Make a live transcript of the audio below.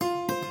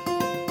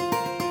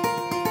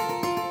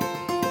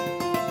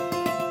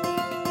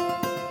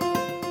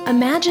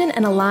Imagine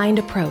an aligned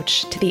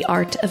approach to the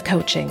art of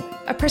coaching,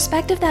 a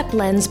perspective that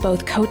blends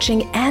both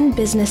coaching and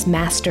business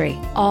mastery,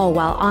 all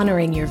while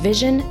honoring your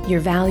vision,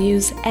 your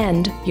values,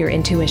 and your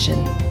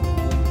intuition.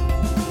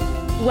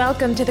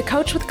 Welcome to the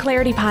Coach with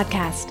Clarity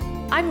podcast.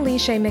 I'm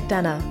Leisha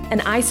McDonough, an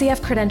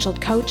ICF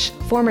credentialed coach,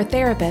 former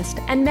therapist,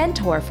 and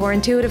mentor for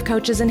intuitive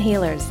coaches and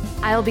healers.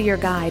 I'll be your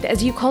guide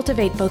as you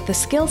cultivate both the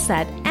skill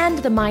set and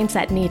the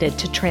mindset needed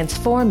to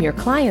transform your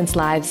clients'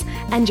 lives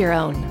and your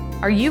own.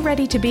 Are you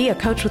ready to be a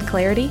coach with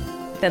clarity?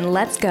 Then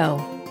let's go.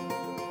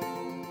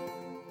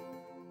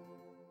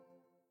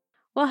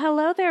 Well,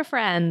 hello there,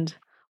 friend.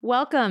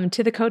 Welcome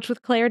to the Coach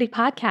with Clarity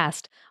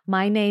podcast.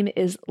 My name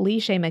is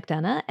Leisha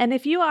McDonough, and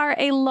if you are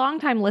a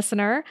longtime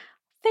listener,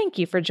 thank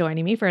you for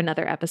joining me for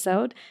another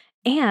episode.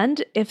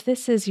 And if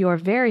this is your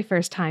very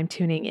first time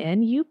tuning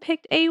in, you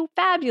picked a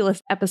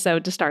fabulous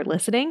episode to start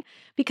listening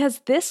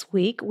because this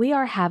week we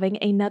are having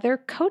another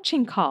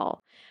coaching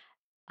call.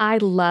 I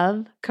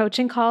love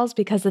coaching calls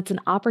because it's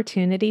an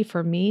opportunity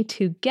for me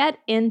to get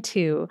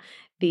into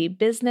the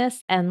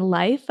business and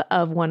life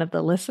of one of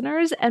the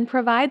listeners and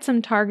provide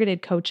some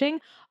targeted coaching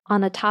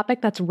on a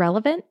topic that's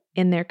relevant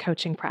in their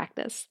coaching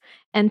practice.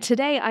 And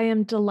today I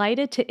am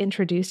delighted to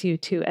introduce you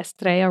to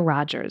Estrella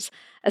Rogers.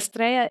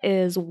 Estrella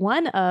is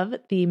one of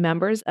the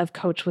members of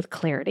Coach with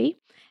Clarity,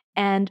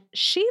 and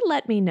she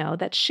let me know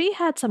that she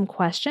had some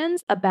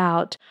questions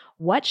about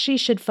what she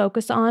should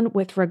focus on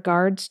with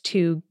regards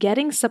to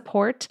getting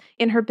support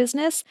in her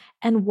business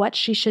and what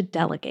she should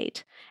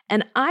delegate.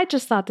 And I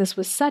just thought this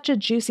was such a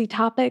juicy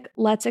topic.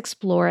 Let's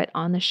explore it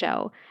on the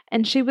show.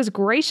 And she was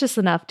gracious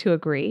enough to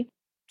agree.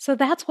 So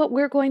that's what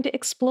we're going to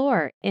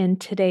explore in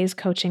today's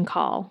coaching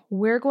call.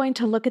 We're going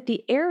to look at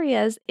the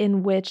areas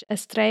in which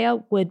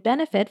Estrella would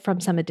benefit from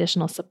some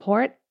additional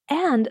support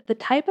and the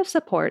type of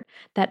support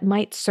that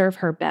might serve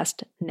her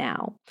best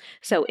now.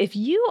 So if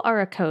you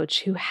are a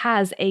coach who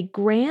has a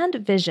grand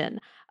vision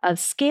of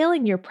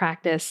scaling your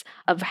practice,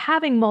 of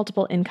having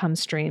multiple income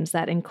streams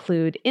that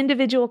include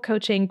individual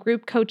coaching,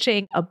 group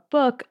coaching, a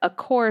book, a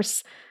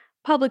course,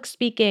 public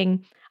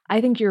speaking,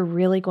 I think you're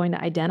really going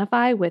to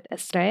identify with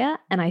Estrella,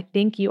 and I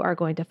think you are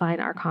going to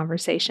find our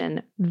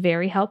conversation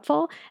very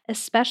helpful,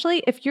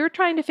 especially if you're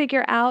trying to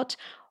figure out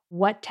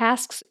what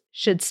tasks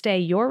should stay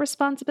your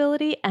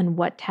responsibility and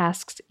what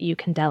tasks you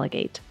can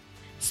delegate.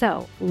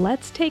 So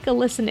let's take a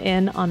listen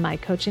in on my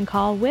coaching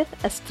call with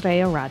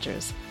Estrella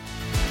Rogers.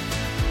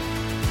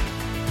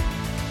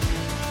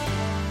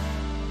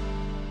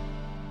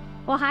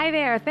 Well, hi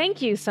there.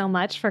 Thank you so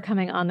much for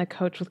coming on the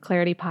Coach with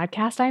Clarity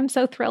podcast. I'm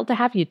so thrilled to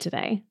have you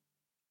today.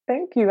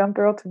 Thank you. I'm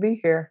thrilled to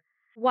be here.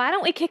 Why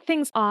don't we kick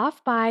things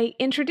off by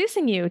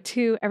introducing you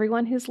to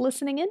everyone who's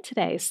listening in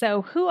today?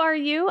 So who are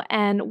you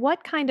and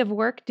what kind of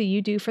work do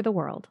you do for the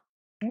world?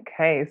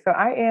 Okay, so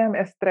I am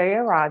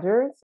Estrella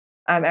Rogers.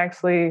 I'm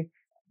actually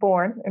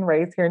born and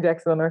raised here in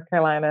Jacksonville, North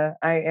Carolina.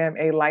 I am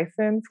a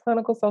licensed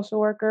clinical social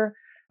worker,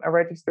 a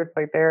registered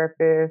play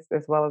therapist,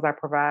 as well as I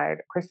provide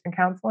Christian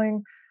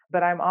counseling.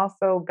 But I'm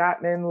also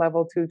Gottman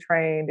Level 2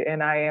 trained,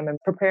 and I am a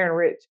Prepare and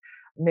Rich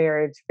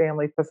marriage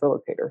family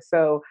facilitator.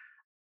 So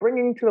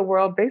bringing to the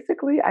world,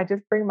 basically, I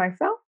just bring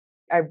myself.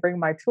 I bring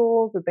my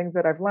tools, the things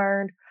that I've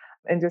learned,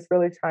 and just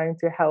really trying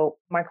to help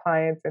my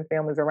clients and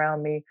families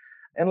around me.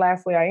 And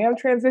lastly, I am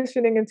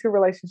transitioning into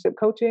relationship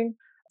coaching.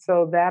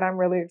 So that I'm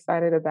really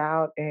excited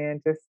about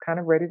and just kind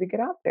of ready to get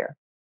out there.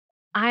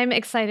 I'm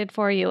excited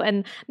for you.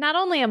 And not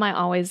only am I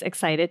always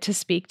excited to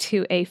speak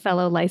to a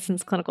fellow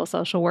licensed clinical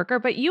social worker,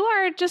 but you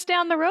are just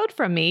down the road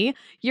from me.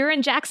 You're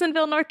in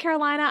Jacksonville, North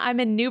Carolina.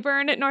 I'm in New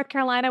Bern, North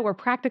Carolina. We're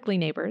practically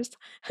neighbors.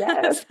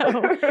 Yes.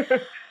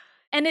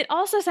 And it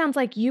also sounds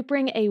like you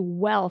bring a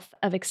wealth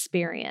of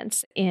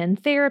experience in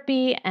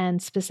therapy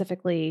and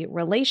specifically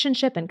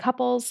relationship and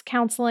couples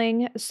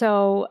counseling.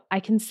 So I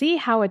can see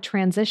how a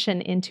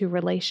transition into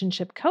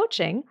relationship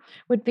coaching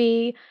would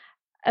be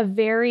a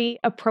very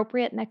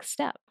appropriate next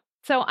step.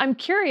 So I'm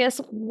curious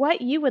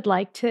what you would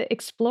like to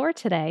explore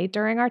today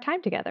during our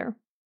time together.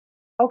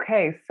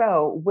 Okay,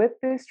 so with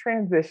this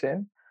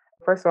transition,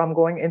 first of all, I'm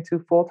going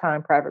into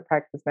full-time private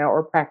practice now,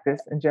 or practice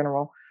in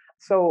general.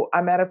 So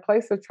I'm at a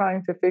place of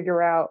trying to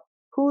figure out,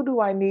 who do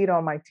I need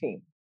on my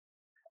team?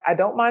 I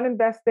don't mind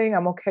investing.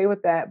 I'm okay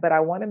with that, but I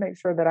want to make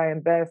sure that I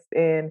invest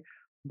in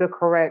the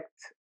correct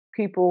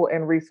people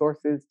and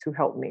resources to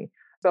help me.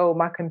 So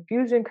my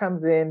confusion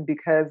comes in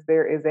because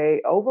there is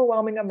a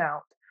overwhelming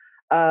amount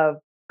of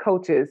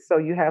coaches. So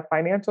you have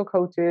financial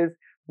coaches,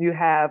 you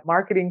have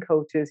marketing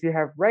coaches, you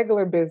have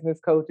regular business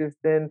coaches,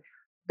 then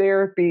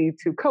therapy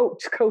to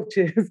coach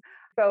coaches.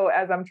 So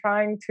as I'm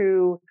trying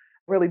to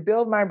really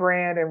build my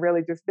brand and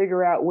really just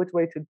figure out which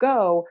way to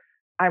go,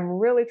 I'm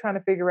really trying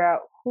to figure out,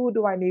 who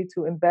do I need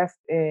to invest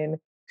in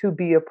to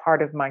be a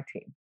part of my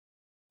team?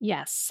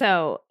 Yes.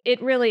 So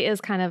it really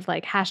is kind of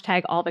like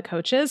hashtag all the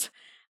coaches.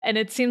 And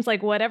it seems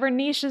like whatever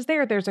niche is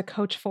there, there's a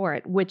coach for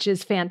it, which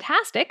is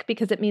fantastic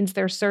because it means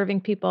they're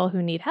serving people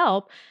who need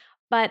help.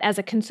 But as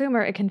a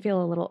consumer, it can feel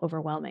a little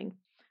overwhelming.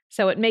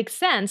 So it makes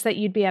sense that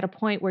you'd be at a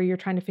point where you're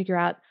trying to figure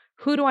out,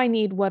 who do I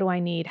need? What do I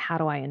need? How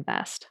do I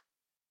invest?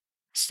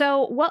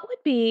 So, what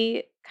would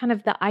be kind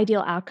of the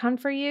ideal outcome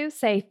for you,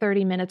 say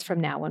 30 minutes from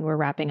now when we're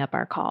wrapping up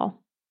our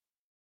call?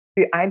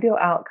 The ideal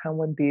outcome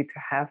would be to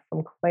have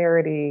some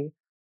clarity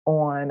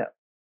on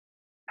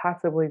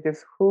possibly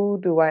just who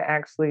do I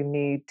actually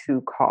need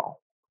to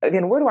call?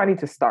 Again, where do I need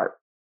to start?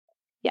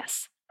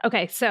 Yes.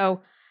 Okay.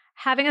 So,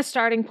 having a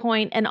starting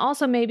point and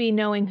also maybe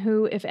knowing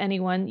who, if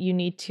anyone, you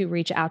need to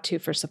reach out to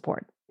for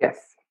support. Yes.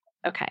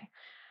 Okay.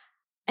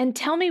 And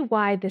tell me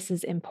why this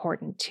is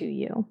important to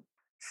you.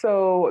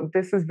 So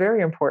this is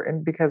very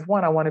important because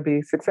one, I want to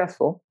be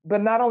successful,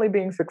 but not only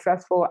being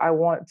successful, I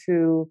want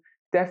to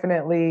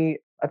definitely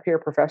appear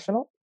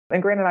professional.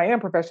 And granted, I am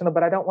professional,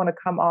 but I don't want to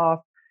come off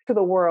to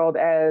the world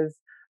as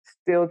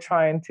still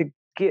trying to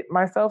get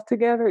myself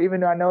together,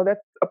 even though I know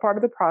that's a part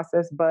of the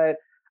process, but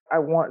I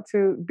want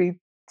to be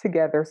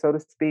together, so to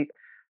speak.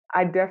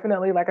 I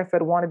definitely, like I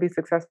said, want to be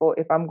successful.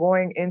 If I'm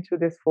going into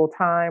this full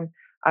time,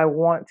 I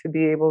want to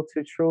be able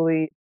to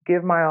truly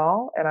give my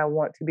all and I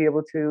want to be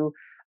able to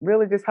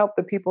really just help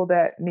the people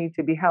that need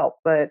to be helped.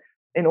 But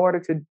in order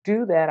to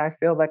do that, I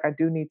feel like I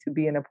do need to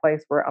be in a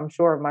place where I'm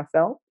sure of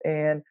myself.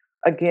 And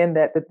again,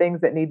 that the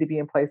things that need to be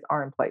in place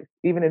are in place,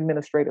 even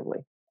administratively.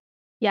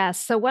 Yes.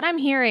 So, what I'm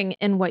hearing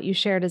in what you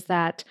shared is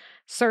that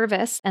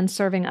service and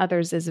serving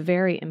others is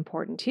very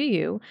important to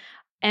you.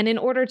 And in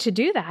order to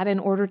do that, in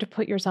order to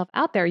put yourself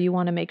out there, you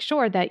want to make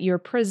sure that you're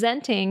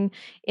presenting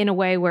in a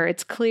way where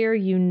it's clear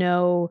you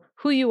know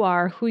who you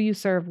are, who you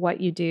serve,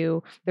 what you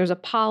do. There's a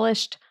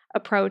polished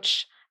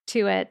approach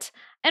to it.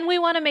 And we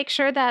want to make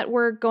sure that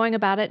we're going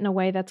about it in a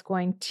way that's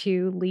going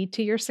to lead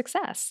to your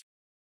success.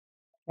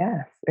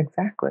 Yes,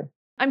 exactly.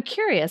 I'm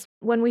curious,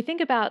 when we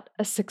think about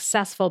a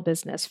successful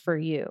business for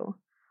you,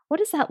 what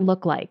does that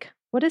look like?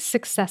 What does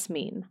success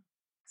mean?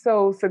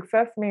 So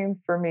success means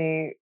for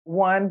me,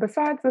 one,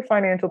 besides the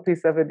financial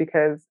piece of it,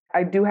 because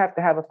I do have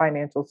to have a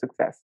financial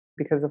success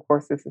because of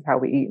course this is how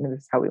we eat and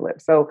this is how we live.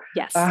 So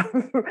Yes. uh,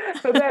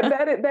 so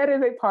that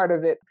is a part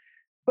of it.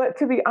 But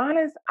to be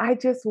honest, I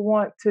just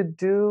want to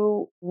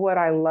do what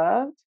I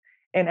loved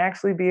and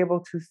actually be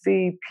able to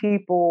see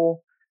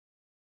people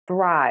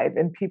thrive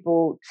and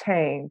people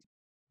change.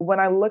 When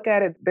I look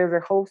at it, there's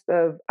a host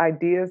of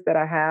ideas that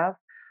I have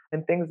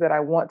and things that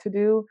I want to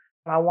do.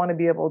 I want to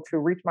be able to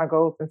reach my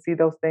goals and see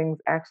those things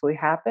actually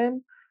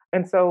happen.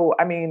 And so,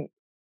 I mean,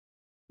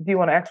 do you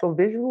want an actual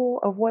visual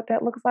of what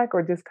that looks like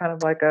or just kind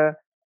of like a,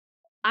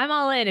 I'm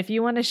all in. If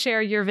you want to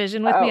share your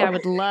vision with me, oh, I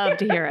would love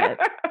to hear it.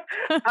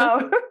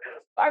 um,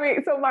 I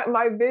mean, so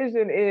my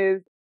vision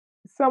is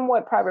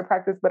somewhat private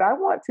practice, but I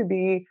want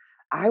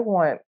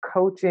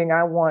coaching,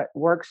 I want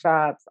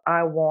workshops,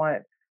 I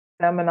want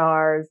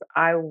seminars,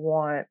 I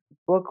want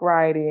book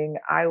writing,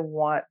 I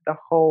want the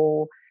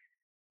whole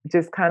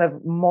just kind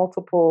of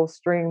multiple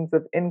streams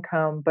of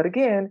income. But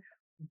again,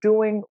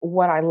 doing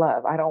what I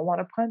love. I don't want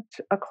to punch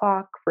a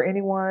clock for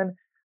anyone.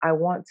 I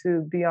want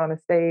to be on a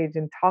stage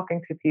and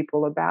talking to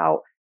people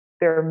about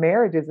their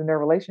marriages and their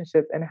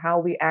relationships and how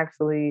we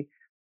actually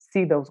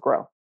see those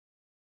grow.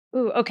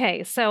 Ooh,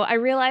 okay. So I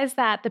realize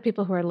that the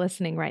people who are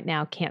listening right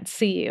now can't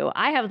see you.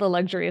 I have the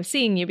luxury of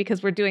seeing you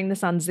because we're doing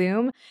this on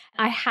Zoom.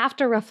 I have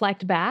to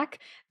reflect back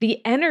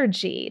the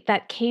energy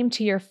that came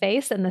to your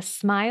face and the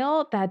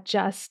smile that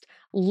just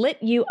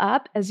lit you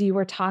up as you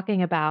were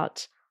talking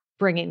about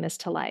bringing this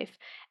to life.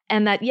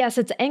 And that, yes,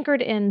 it's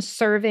anchored in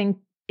serving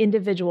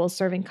individuals,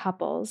 serving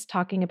couples,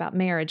 talking about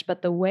marriage,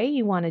 but the way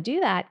you want to do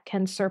that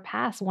can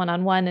surpass one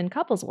on one and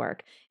couples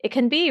work. It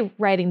can be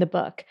writing the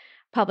book,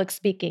 public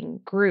speaking,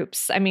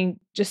 groups. I mean,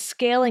 just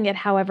scaling it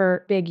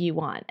however big you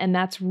want. And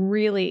that's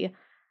really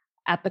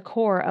at the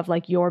core of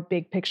like your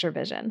big picture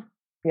vision.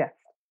 Yes.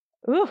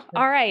 Ooh,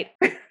 all right.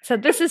 So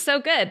this is so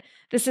good.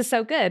 This is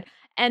so good.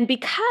 And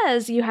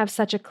because you have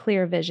such a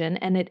clear vision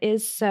and it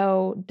is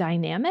so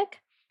dynamic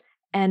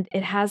and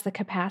it has the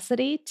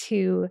capacity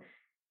to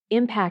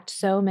impact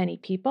so many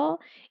people,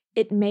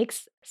 it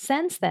makes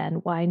sense then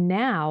why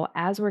now,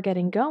 as we're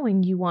getting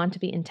going, you want to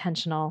be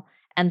intentional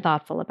and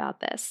thoughtful about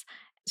this.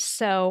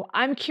 So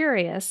I'm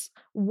curious,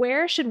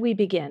 where should we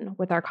begin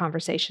with our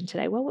conversation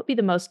today? What would be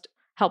the most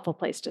helpful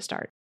place to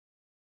start?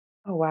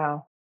 Oh,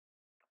 wow.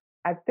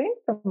 I think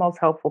the most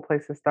helpful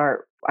place to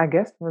start, I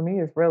guess for me,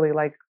 is really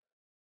like,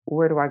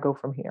 where do I go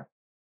from here?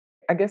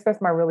 I guess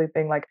that's my really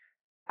thing. Like,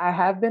 I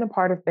have been a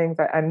part of things.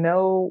 I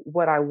know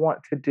what I want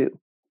to do.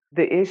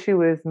 The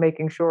issue is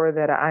making sure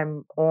that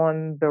I'm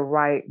on the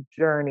right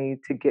journey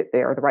to get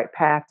there or the right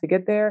path to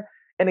get there.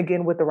 And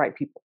again, with the right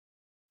people.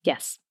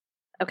 Yes.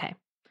 Okay.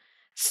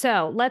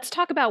 So let's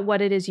talk about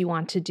what it is you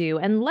want to do.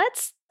 And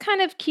let's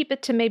kind of keep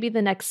it to maybe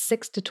the next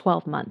 6 to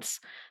 12 months.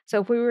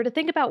 So if we were to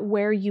think about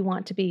where you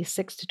want to be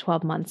 6 to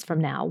 12 months from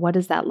now, what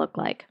does that look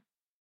like?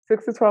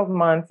 6 to 12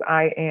 months,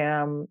 I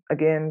am,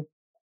 again,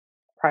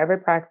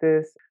 private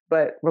practice,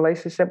 but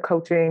relationship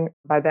coaching.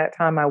 By that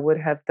time, I would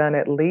have done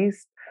at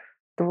least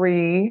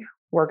 3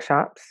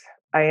 workshops.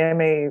 I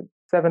am a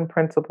 7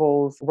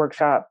 principles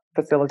workshop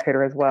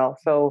facilitator as well.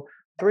 So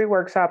 3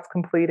 workshops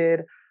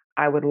completed.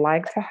 I would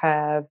like to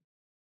have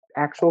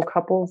actual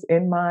couples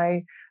in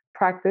my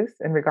practice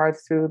in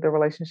regards to the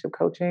relationship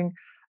coaching.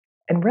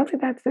 And really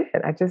that's it.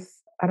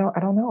 I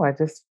don't know. I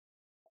just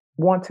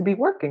want to be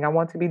working. I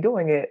want to be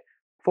doing it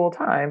full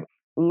time.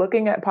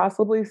 Looking at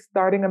possibly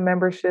starting a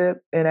membership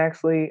and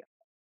actually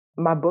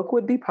my book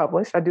would be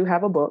published. I do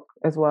have a book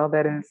as well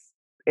that is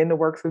in the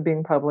works of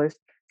being published.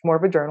 It's more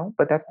of a journal,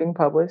 but that's being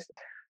published.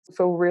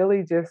 So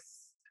really just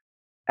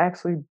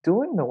actually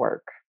doing the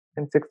work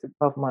in 6 to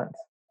 12 months.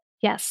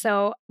 Yes.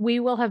 So we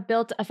will have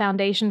built a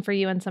foundation for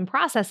you and some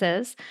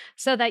processes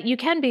so that you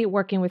can be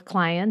working with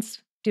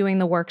clients, doing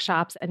the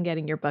workshops, and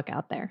getting your book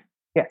out there.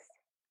 Yes.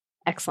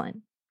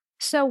 Excellent.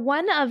 So,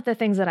 one of the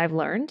things that I've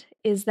learned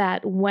is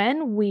that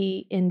when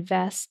we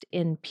invest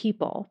in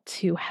people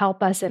to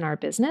help us in our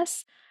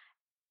business,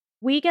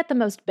 we get the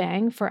most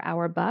bang for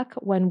our buck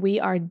when we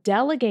are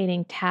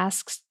delegating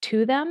tasks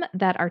to them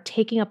that are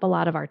taking up a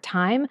lot of our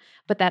time,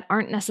 but that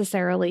aren't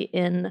necessarily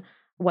in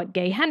what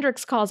Gay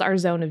Hendricks calls our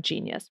zone of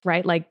genius,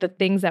 right? Like the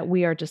things that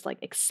we are just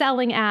like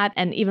excelling at.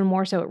 And even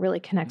more so, it really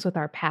connects with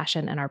our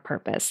passion and our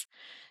purpose.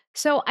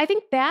 So I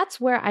think that's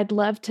where I'd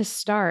love to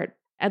start.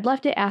 I'd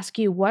love to ask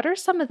you, what are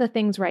some of the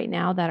things right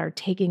now that are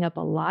taking up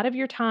a lot of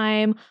your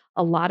time,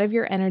 a lot of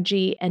your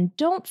energy, and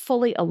don't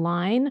fully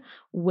align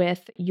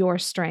with your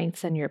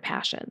strengths and your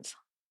passions?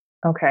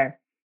 Okay.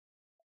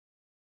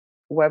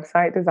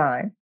 Website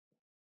design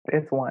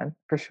is one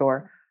for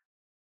sure.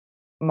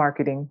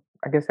 Marketing,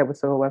 I guess that was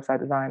still a website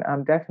design.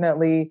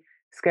 Definitely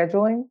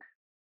scheduling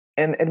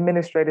and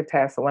administrative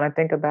tasks. So when I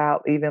think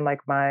about even like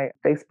my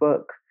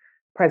Facebook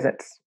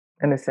presence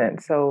in a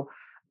sense, so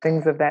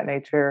things of that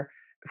nature,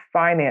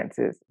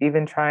 finances,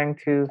 even trying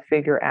to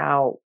figure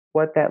out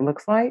what that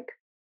looks like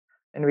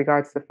in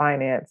regards to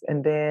finance.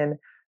 And then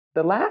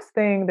the last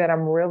thing that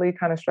I'm really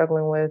kind of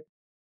struggling with,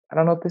 I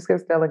don't know if this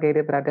gets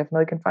delegated, but I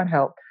definitely can find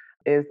help,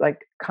 is like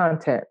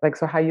content. Like,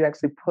 so how you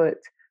actually put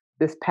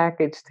this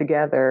package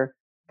together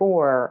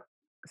for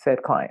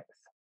said clients.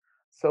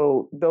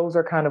 So those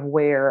are kind of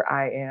where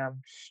I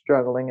am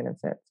struggling in a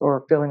sense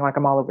or feeling like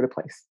I'm all over the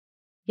place.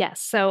 Yes.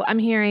 So I'm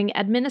hearing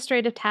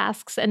administrative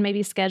tasks and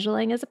maybe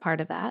scheduling is a part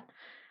of that,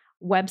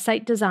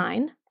 website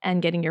design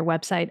and getting your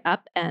website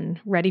up and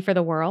ready for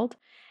the world.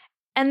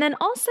 And then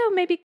also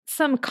maybe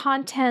some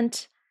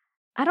content.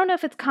 I don't know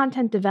if it's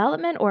content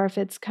development or if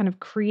it's kind of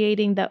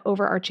creating the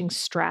overarching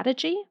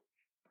strategy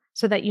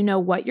so that you know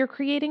what you're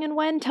creating and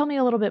when. Tell me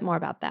a little bit more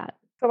about that.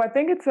 So I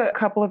think it's a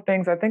couple of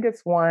things. I think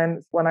it's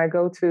one when I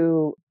go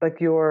to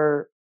like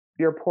your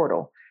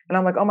portal and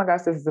I'm like, oh my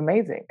gosh, this is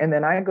amazing. And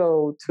then I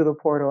go to the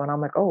portal and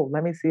I'm like, oh,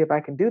 let me see if I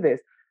can do this.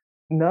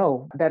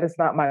 No, that is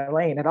not my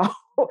lane at all.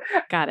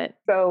 Got it.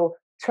 So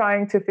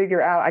trying to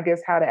figure out, I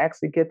guess, how to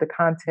actually get the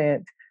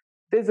content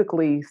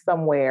physically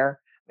somewhere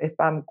if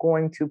I'm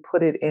going to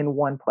put it in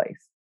one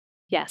place.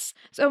 Yes.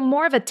 So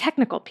more of a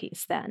technical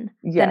piece then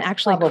than Yes,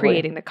 actually probably.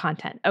 creating the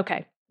content.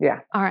 Okay. Yeah.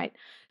 All right.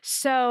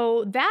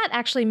 So that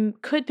actually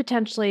could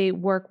potentially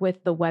work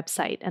with the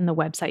website and the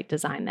website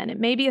design then. It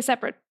may be a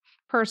separate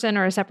person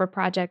or a separate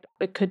project.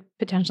 It could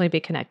potentially be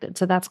connected.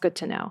 So that's good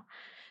to know.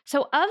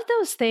 So of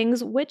those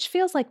things, which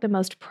feels like the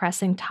most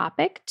pressing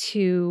topic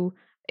to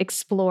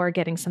explore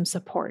getting some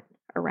support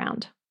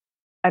around?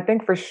 I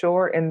think for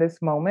sure in this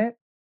moment,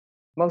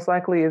 most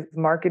likely is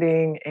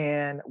marketing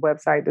and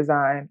website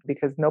design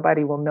because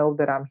nobody will know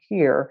that I'm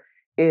here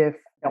if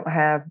I don't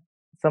have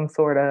some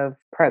sort of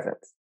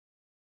presence.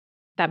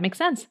 That makes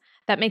sense.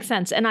 That makes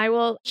sense. And I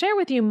will share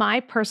with you my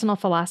personal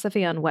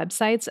philosophy on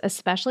websites,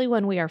 especially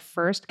when we are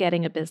first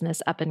getting a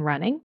business up and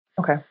running,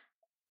 Okay.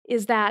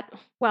 is that,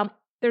 well,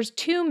 there's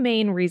two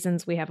main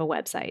reasons we have a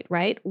website,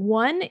 right?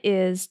 One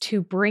is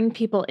to bring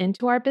people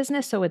into our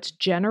business. So it's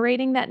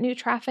generating that new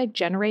traffic,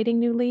 generating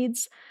new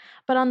leads.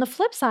 But on the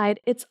flip side,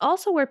 it's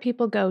also where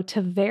people go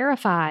to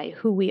verify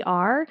who we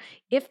are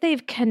if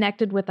they've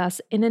connected with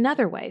us in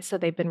another way. So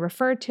they've been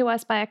referred to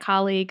us by a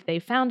colleague, they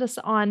found us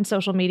on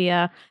social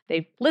media,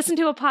 they've listened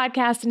to a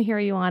podcast and hear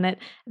you on it.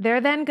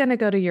 They're then going to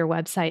go to your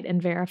website and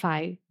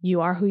verify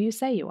you are who you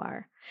say you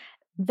are.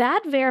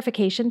 That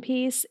verification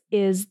piece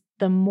is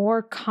the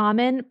more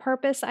common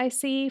purpose I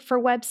see for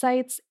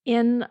websites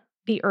in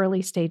the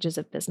early stages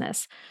of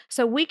business.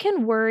 So we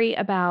can worry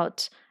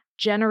about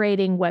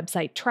generating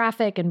website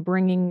traffic and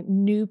bringing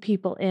new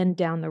people in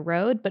down the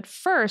road. But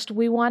first,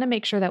 we want to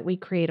make sure that we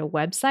create a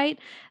website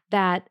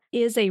that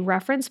is a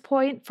reference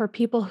point for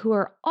people who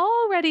are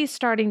already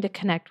starting to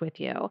connect with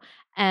you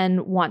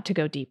and want to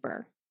go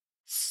deeper.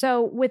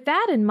 So with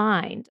that in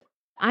mind,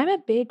 I'm a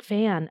big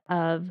fan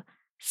of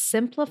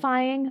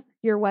simplifying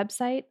your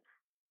website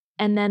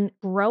and then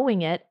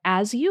growing it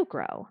as you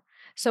grow.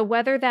 So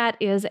whether that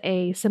is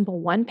a simple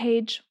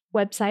one-page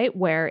website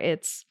where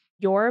it's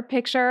your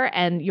picture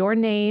and your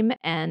name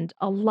and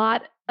a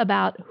lot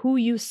about who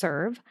you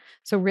serve.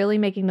 So really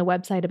making the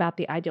website about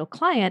the ideal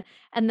client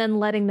and then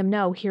letting them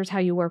know, here's how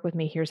you work with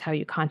me, here's how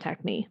you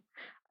contact me.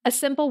 A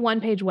simple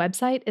one-page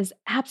website is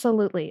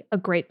absolutely a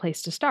great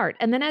place to start.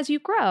 And then as you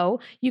grow,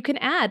 you can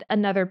add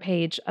another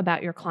page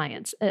about your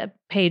clients, a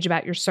page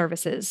about your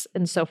services,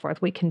 and so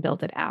forth. We can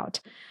build it out.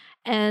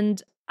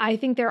 And I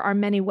think there are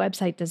many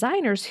website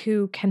designers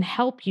who can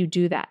help you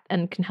do that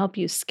and can help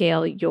you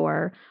scale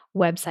your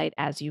website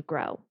as you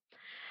grow.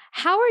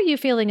 How are you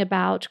feeling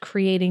about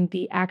creating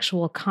the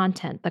actual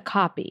content, the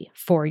copy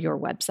for your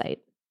website?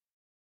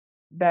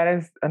 That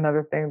is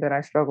another thing that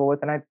I struggle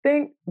with. And I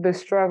think the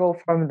struggle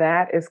from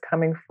that is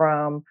coming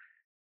from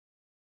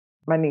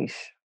my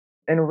niche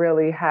and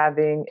really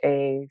having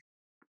a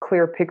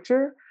clear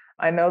picture.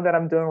 I know that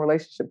I'm doing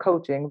relationship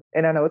coaching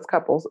and I know it's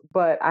couples,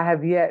 but I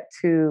have yet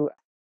to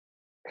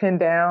pin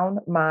down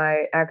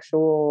my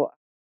actual,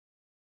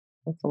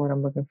 what's the word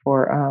I'm looking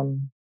for?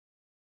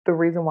 The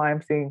reason why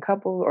I'm seeing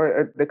couples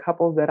or the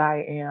couples that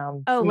I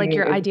am Oh, like seeing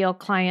your is ideal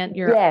client,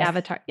 your yes,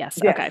 avatar. Yes.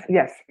 yes, Okay.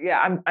 yes.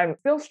 Yeah, I'm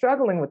still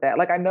struggling with that.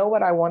 Like I know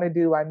what I want to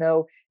do. I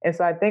know. And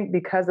so I think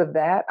because of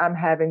that, I'm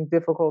having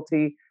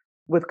difficulty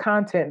with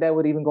content that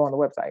would even go on the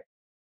website.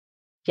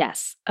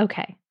 Yes.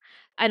 Okay.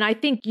 And I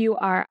think you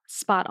are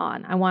spot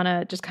on. I want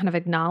to just kind of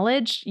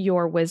acknowledge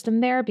your wisdom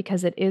there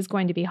because it is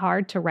going to be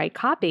hard to write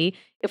copy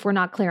if we're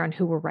not clear on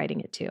who we're writing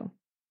it to.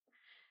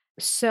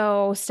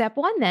 So, step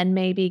one then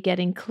may be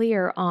getting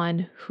clear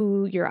on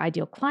who your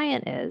ideal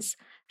client is.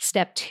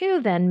 Step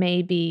two then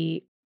may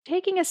be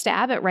taking a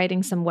stab at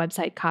writing some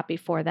website copy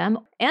for them,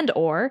 and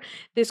or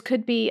this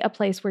could be a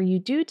place where you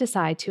do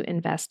decide to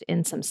invest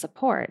in some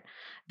support.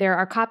 There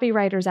are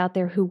copywriters out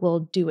there who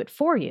will do it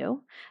for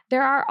you.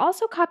 There are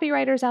also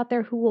copywriters out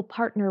there who will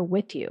partner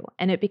with you,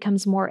 and it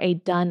becomes more a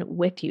done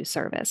with you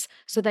service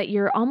so that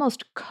you're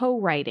almost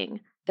co-writing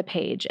the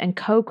page and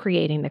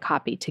co-creating the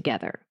copy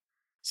together.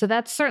 So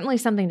that's certainly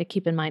something to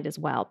keep in mind as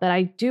well. But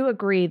I do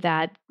agree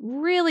that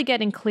really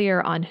getting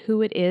clear on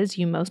who it is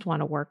you most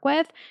want to work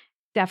with,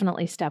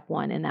 definitely step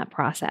one in that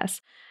process.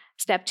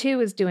 Step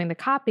two is doing the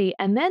copy.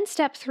 And then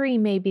step three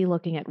may be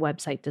looking at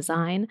website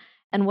design.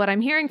 And what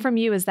I'm hearing from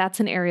you is that's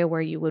an area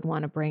where you would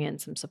want to bring in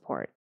some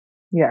support.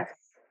 Yes,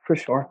 for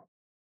sure.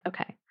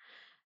 Okay.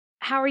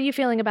 How are you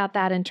feeling about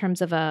that in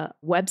terms of a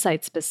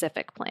website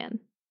specific plan?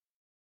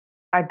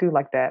 I do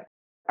like that.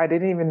 I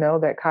didn't even know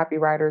that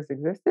copywriters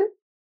existed.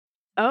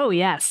 Oh,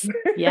 yes.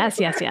 Yes,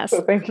 yes, yes.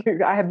 So thank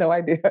you. I had no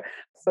idea.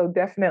 So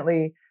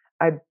definitely,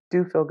 I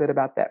do feel good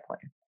about that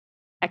plan.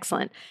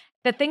 Excellent.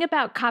 The thing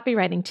about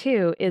copywriting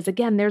too is,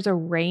 again, there's a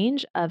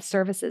range of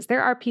services.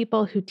 There are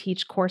people who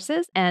teach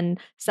courses and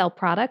sell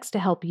products to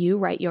help you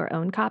write your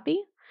own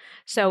copy.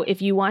 So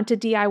if you want to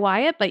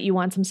DIY it, but you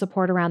want some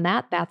support around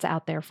that, that's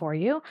out there for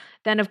you.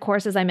 Then, of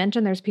course, as I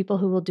mentioned, there's people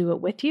who will do it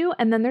with you,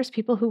 and then there's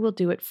people who will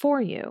do it for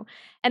you.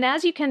 And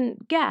as you can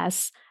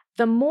guess,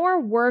 the more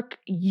work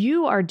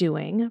you are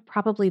doing,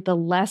 probably the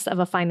less of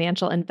a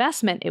financial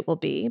investment it will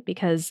be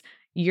because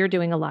you're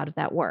doing a lot of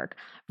that work.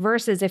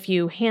 Versus if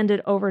you hand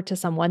it over to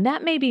someone,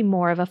 that may be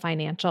more of a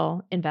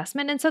financial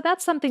investment. And so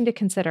that's something to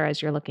consider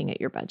as you're looking at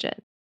your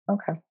budget.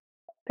 Okay.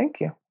 Thank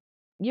you.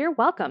 You're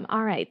welcome.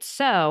 All right.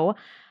 So,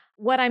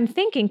 what I'm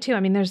thinking too, I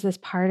mean, there's this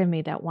part of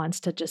me that wants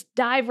to just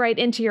dive right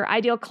into your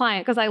ideal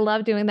client because I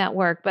love doing that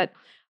work. But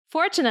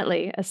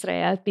fortunately,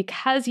 Estrella,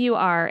 because you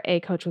are a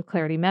Coach with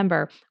Clarity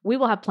member, we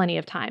will have plenty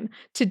of time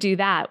to do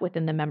that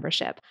within the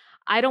membership.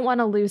 I don't want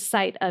to lose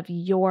sight of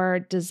your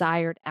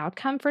desired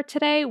outcome for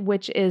today,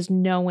 which is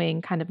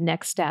knowing kind of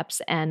next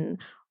steps and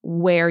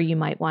where you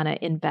might want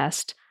to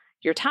invest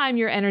your time,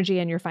 your energy,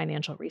 and your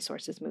financial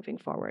resources moving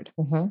forward.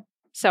 Mm-hmm.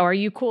 So are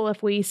you cool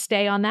if we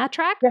stay on that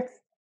track? Yes.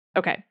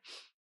 Okay.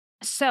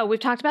 So we've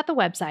talked about the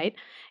website.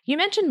 You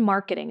mentioned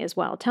marketing as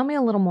well. Tell me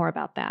a little more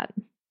about that.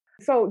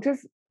 So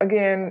just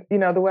again, the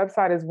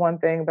website is one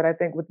thing, but I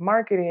think with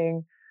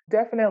marketing,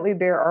 definitely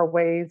there are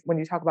ways when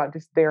you talk about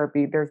just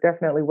therapy, there's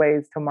definitely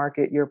ways to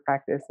market your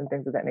practice and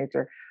things of that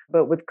nature.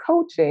 But with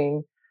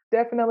coaching,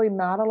 definitely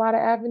not a lot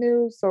of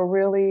avenues. So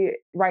really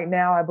right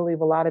now, I believe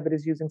a lot of it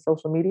is using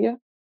social media.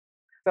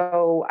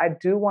 So I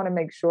do want to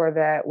make sure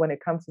that when it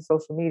comes to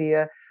social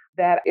media,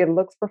 that it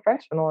looks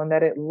professional and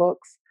that it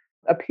looks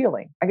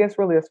appealing. I guess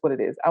really that's what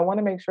it is. I want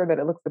to make sure that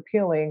it looks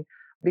appealing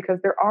because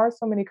there are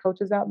so many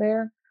coaches out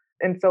there.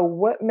 And so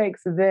what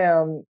makes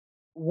them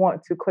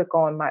want to click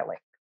on my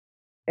link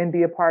and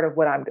be a part of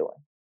what I'm doing?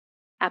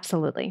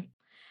 Absolutely.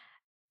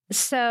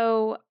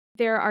 So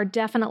there are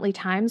definitely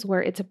times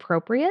where it's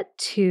appropriate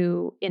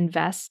to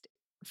invest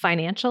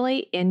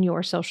financially in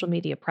your social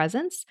media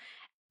presence.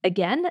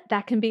 Again,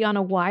 that can be on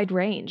a wide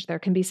range. There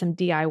can be some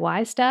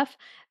DIY stuff.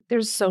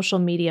 There's social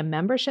media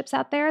memberships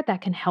out there that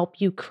can help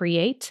you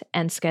create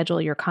and schedule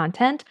your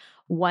content.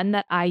 One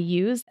that I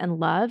use and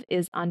love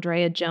is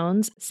Andrea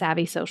Jones'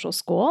 Savvy Social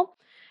School.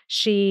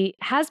 She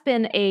has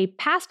been a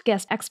past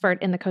guest expert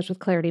in the Coach with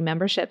Clarity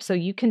membership, so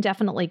you can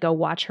definitely go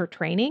watch her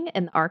training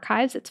in the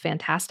archives. It's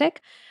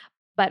fantastic.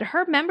 But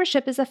her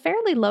membership is a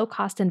fairly low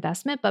cost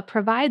investment, but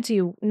provides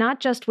you not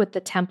just with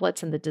the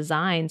templates and the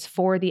designs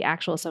for the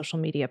actual social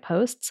media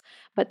posts,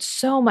 but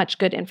so much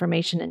good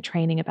information and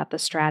training about the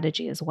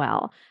strategy as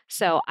well.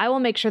 So I will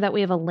make sure that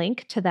we have a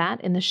link to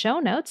that in the show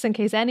notes in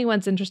case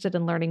anyone's interested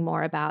in learning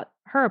more about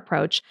her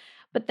approach.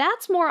 But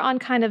that's more on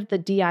kind of the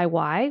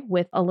DIY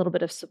with a little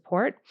bit of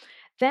support.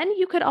 Then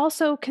you could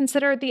also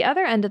consider the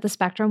other end of the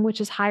spectrum, which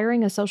is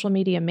hiring a social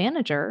media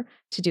manager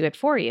to do it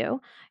for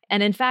you.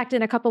 And in fact,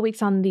 in a couple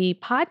weeks on the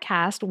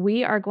podcast,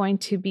 we are going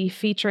to be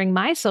featuring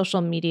my social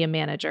media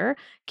manager,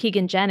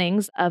 Keegan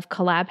Jennings of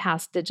Collab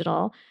House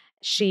Digital.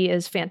 She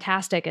is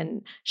fantastic,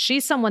 and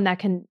she's someone that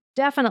can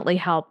definitely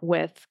help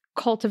with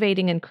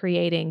cultivating and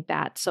creating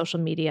that social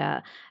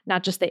media,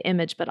 not just the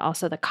image, but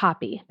also the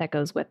copy that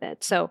goes with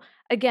it. So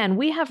again,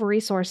 we have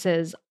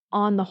resources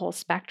on the whole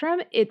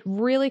spectrum. It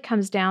really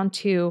comes down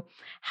to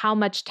how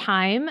much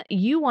time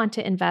you want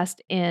to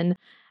invest in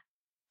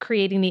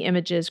creating the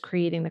images,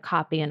 creating the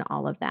copy, and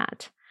all of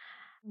that.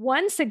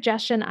 One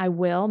suggestion I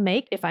will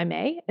make, if I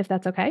may, if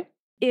that's okay,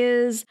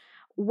 is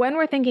when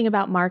we're thinking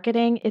about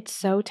marketing, it's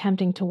so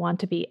tempting to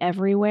want to be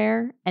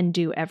everywhere and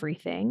do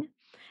everything.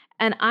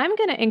 And I'm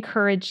going to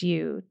encourage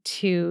you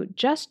to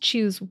just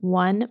choose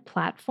one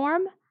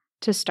platform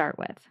to start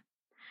with.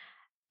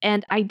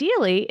 And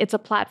ideally, it's a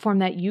platform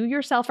that you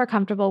yourself are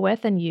comfortable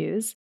with and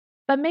use.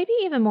 But maybe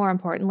even more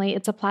importantly,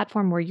 it's a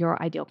platform where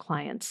your ideal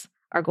clients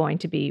are going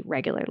to be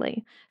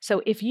regularly.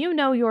 So if you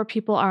know your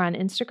people are on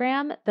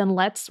Instagram, then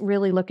let's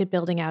really look at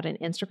building out an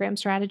Instagram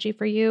strategy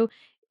for you.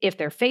 If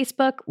they're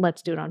Facebook,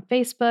 let's do it on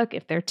Facebook.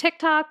 If they're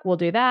TikTok, we'll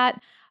do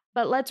that.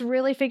 But let's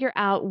really figure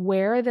out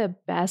where the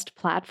best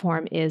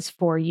platform is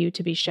for you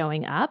to be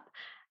showing up.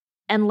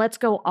 And let's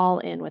go all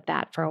in with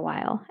that for a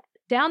while.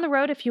 Down the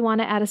road, if you want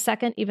to add a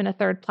second, even a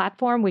third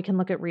platform, we can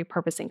look at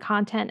repurposing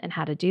content and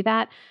how to do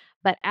that.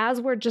 But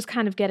as we're just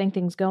kind of getting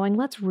things going,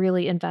 let's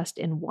really invest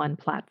in one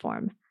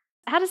platform.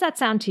 How does that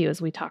sound to you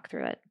as we talk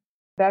through it?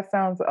 That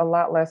sounds a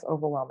lot less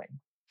overwhelming.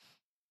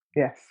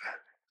 Yes.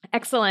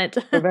 Excellent.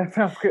 So that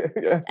sounds good.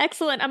 Yeah.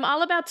 Excellent. I'm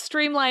all about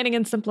streamlining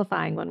and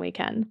simplifying when we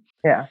can.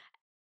 Yeah.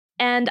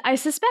 And I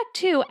suspect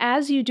too,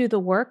 as you do the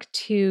work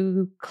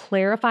to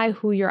clarify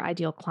who your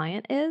ideal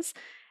client is,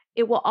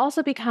 it will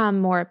also become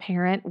more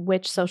apparent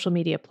which social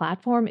media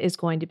platform is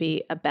going to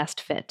be a best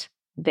fit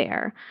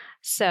there.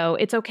 So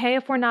it's okay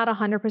if we're not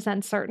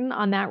 100% certain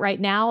on that right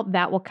now.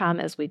 That will come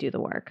as we do the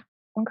work.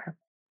 Okay.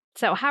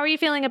 So how are you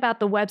feeling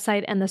about the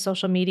website and the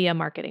social media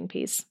marketing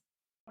piece?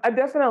 I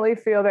definitely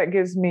feel that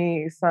gives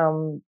me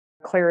some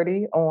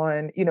clarity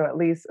on, at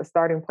least a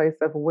starting place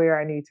of where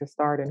I need to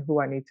start and who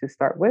I need to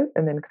start with.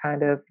 And then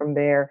kind of from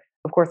there,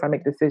 of course, I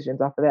make decisions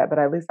off of that, but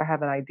at least I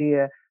have an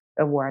idea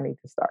of where I need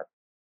to start.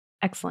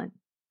 Excellent.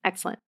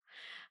 Excellent.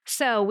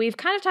 So we've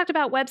kind of talked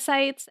about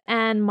websites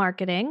and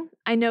marketing.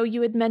 I know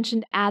you had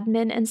mentioned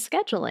admin and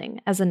scheduling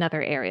as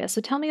another area. So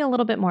tell me a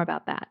little bit more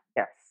about that.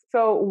 Yes.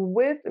 So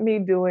with me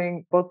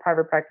doing both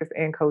private practice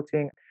and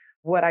coaching,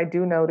 what I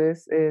do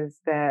notice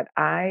is that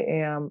I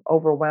am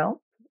overwhelmed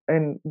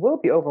and will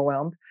be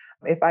overwhelmed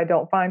if I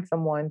don't find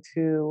someone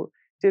to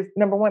just,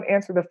 number one,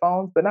 answer the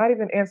phones, but not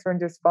even answering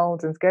just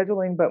phones and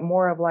scheduling, but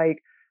more of like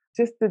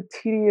just the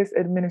tedious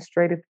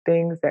administrative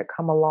things that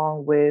come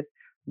along with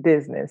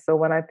business. So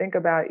when I think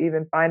about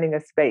even finding a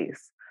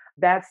space,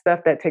 that's stuff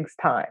that takes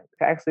time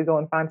to actually go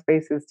and find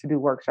spaces to do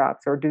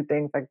workshops or do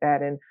things like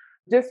that. And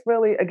just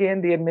really,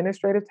 again, the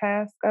administrative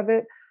task of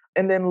it.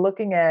 And then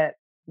looking at,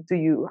 do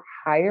you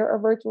hire a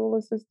virtual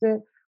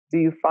assistant? Do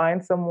you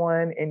find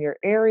someone in your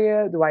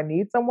area? Do I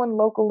need someone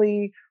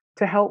locally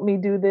to help me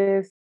do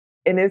this?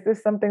 And is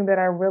this something that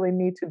I really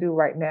need to do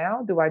right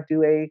now? Do I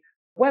do a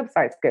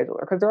website scheduler?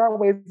 Because there are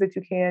ways that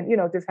you can,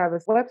 just have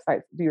this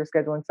website do your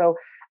scheduling. So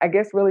I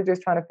guess really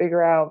just trying to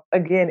figure out,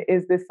 again,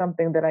 is this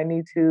something that I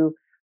need to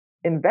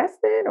invest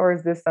in, or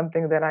is this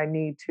something that I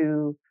need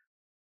to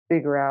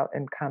figure out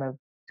and kind of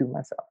do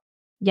myself?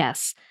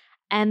 Yes.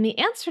 And the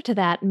answer to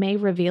that may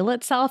reveal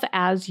itself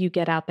as you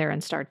get out there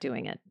and start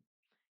doing it.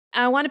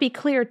 I want to be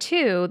clear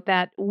too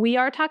that we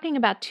are talking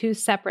about two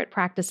separate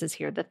practices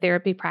here, the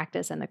therapy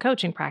practice and the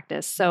coaching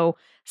practice. So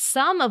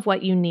some of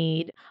what you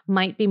need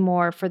might be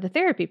more for the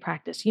therapy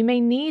practice. You may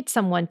need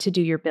someone to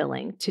do your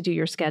billing, to do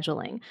your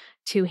scheduling,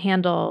 to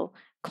handle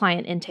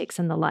client intakes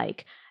and the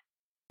like,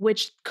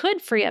 which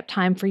could free up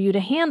time for you to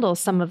handle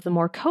some of the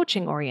more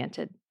coaching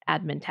oriented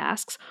admin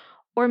tasks.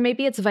 Or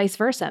maybe it's vice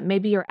versa.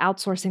 Maybe you're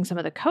outsourcing some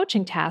of the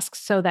coaching tasks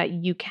so that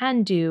you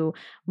can do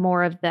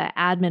more of the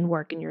admin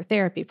work in your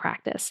therapy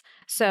practice.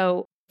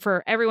 So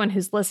for everyone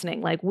who's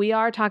listening, like we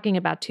are talking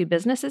about two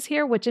businesses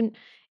here, which in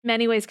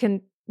many ways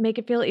can make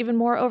it feel even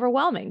more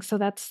overwhelming. So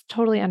that's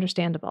totally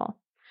understandable.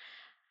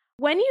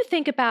 When you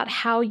think about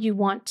how you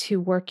want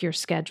to work your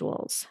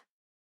schedules,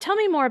 tell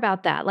me more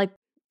about that. Like,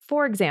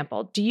 for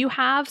example, do you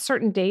have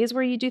certain days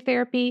where you do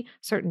therapy,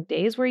 certain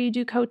days where you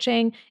do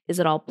coaching? Is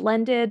it all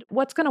blended?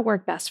 What's going to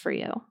work best for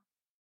you?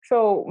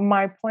 So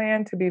my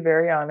plan, to be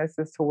very honest,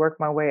 is to work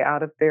my way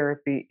out of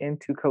therapy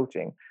into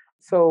coaching.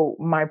 So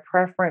my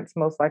preference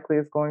most likely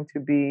is going to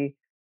be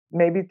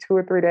maybe 2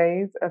 or 3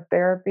 days of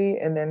therapy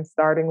and then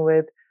starting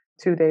with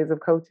 2 days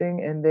of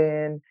coaching. And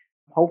then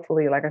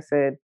hopefully, like I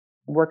said,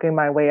 working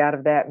my way out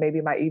of that.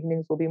 Maybe my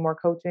evenings will be more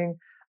coaching.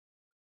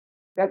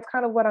 That's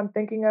kind of what I'm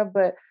thinking of.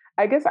 But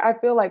I guess I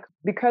feel like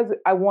because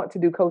I want to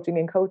do coaching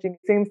and coaching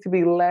seems to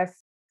be less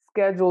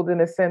scheduled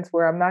in a sense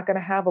where I'm not going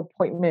to have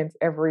appointments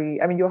I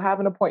mean, you'll have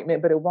an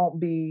appointment, but it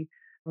won't be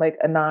like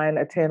a 9,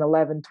 a 10,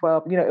 11,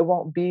 12, it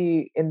won't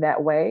be in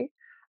that way.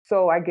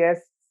 So I guess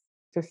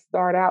to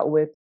start out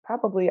with,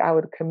 probably I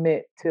would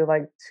commit to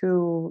like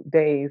 2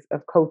 days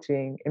of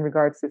coaching in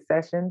regards to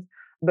sessions.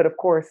 But of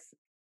course,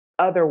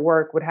 other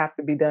work would have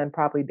to be done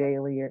probably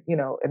daily or,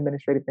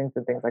 administrative things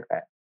and things like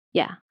that.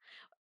 Yeah,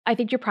 I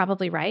think you're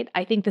probably right.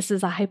 I think this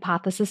is a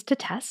hypothesis to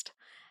test.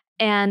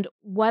 And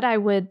what I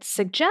would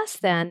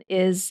suggest then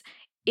is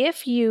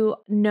if you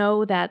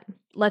know that,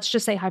 let's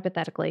just say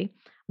hypothetically,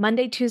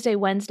 Monday, Tuesday,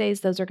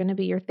 Wednesdays, those are going to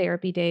be your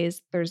therapy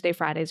days. Thursday,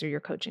 Fridays are your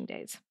coaching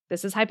days.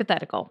 This is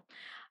hypothetical.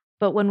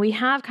 But when we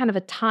have kind of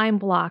a time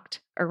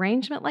blocked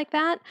arrangement like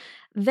that,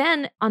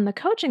 then on the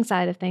coaching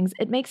side of things,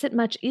 it makes it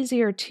much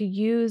easier to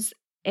use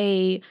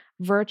a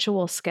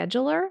virtual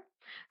scheduler.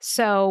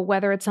 So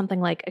whether it's something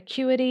like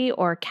Acuity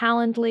or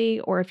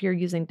Calendly, or if you're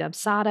using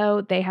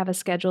Dubsado, they have a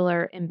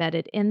scheduler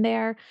embedded in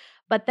there.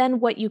 But then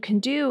what you can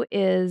do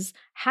is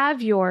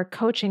have your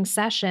coaching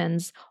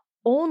sessions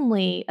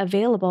only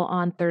available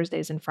on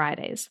Thursdays and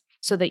Fridays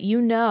so that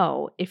you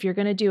know if you're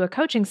going to do a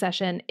coaching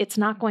session, it's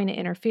not going to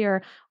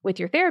interfere with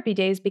your therapy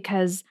days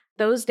because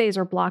those days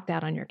are blocked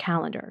out on your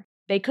calendar.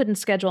 They couldn't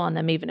schedule on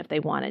them even if they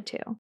wanted to.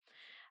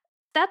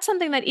 That's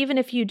something that even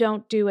if you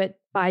don't do it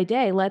by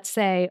day, let's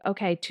say,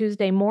 okay,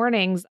 Tuesday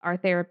mornings are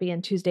therapy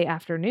and Tuesday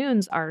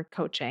afternoons are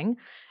coaching,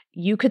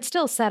 you could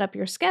still set up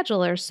your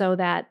scheduler so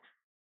that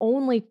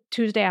only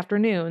Tuesday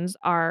afternoons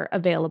are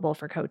available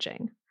for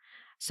coaching.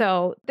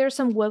 So there's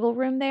some wiggle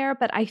room there,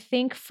 but I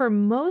think for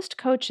most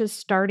coaches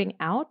starting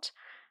out,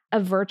 a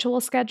virtual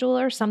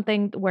scheduler,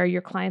 something where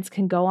your clients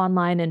can go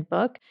online and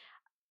book,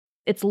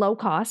 it's low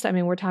cost. I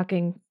mean, we're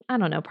talking, I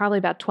don't know, probably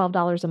about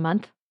 $12 a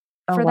month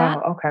Oh, for that.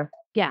 wow. Okay.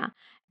 Yeah.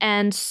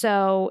 And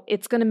so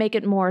it's going to make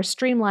it more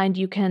streamlined.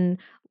 You can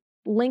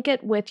link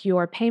it with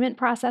your payment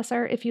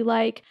processor if you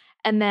like.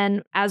 And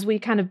then as we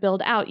kind of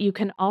build out, you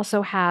can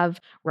also have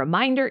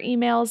reminder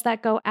emails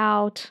that go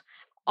out,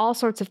 all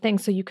sorts of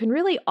things. So you can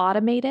really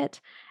automate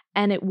it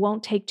and it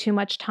won't take too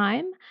much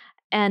time.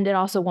 And it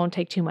also won't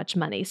take too much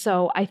money.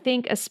 So I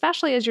think,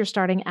 especially as you're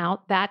starting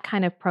out, that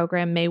kind of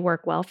program may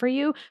work well for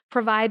you,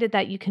 provided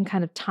that you can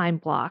kind of time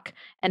block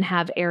and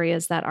have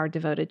areas that are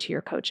devoted to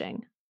your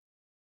coaching.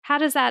 How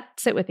does that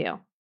sit with you?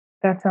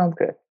 That sounds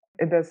good.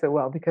 It does so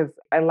well because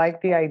I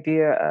like the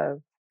idea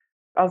of,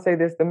 I'll say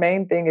this, the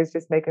main thing is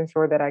just making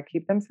sure that I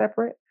keep them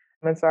separate.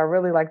 And so I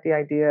really like the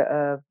idea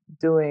of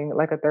doing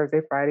like a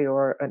Thursday, Friday,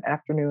 or an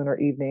afternoon or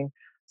evening.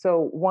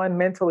 So one,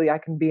 mentally, I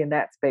can be in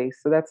that space.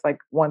 So that's like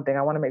one thing.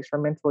 I want to make sure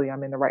mentally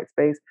I'm in the right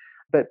space.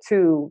 But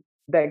two,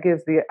 that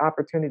gives the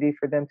opportunity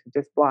for them to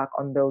just block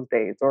on those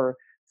days or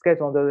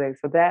schedule on those days.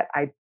 So that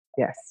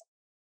yes.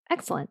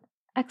 Excellent.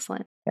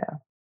 Excellent. Yeah.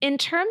 In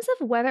terms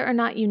of whether or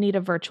not you need a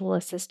virtual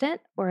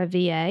assistant or a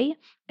VA,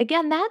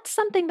 again, that's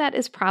something that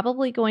is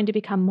probably going to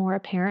become more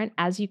apparent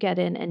as you get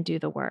in and do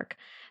the work.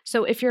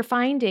 So if you're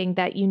finding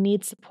that you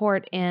need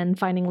support in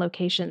finding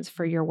locations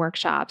for your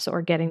workshops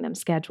or getting them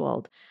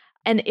scheduled,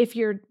 and if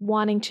you're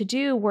wanting to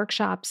do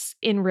workshops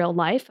in real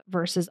life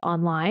versus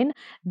online,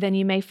 then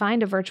you may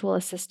find a virtual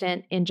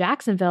assistant in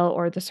Jacksonville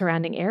or the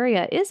surrounding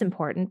area is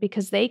important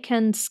because they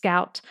can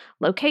scout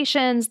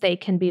locations, they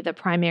can be the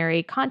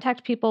primary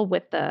contact people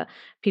with the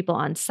people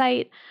on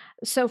site.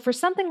 So, for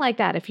something like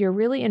that, if you're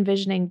really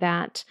envisioning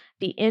that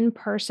the in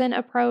person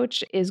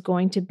approach is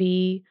going to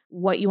be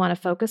what you want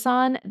to focus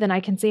on, then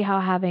I can see how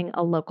having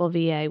a local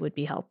VA would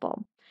be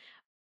helpful.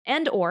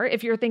 And or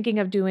if you're thinking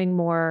of doing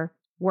more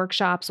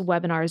workshops,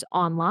 webinars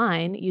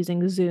online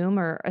using Zoom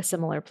or a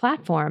similar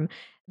platform,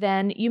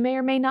 then you may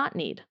or may not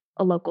need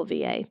a local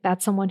VA.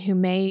 That's someone who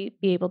may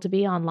be able to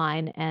be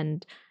online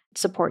and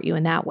support you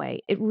in that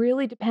way. It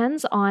really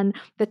depends on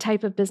the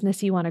type of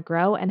business you want to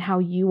grow and how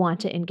you want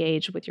to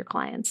engage with your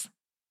clients.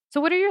 So,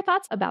 what are your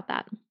thoughts about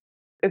that?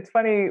 It's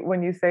funny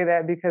when you say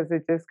that because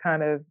it just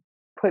kind of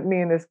put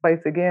me in this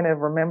place again of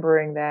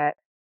remembering that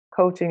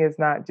coaching is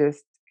not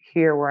just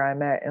here where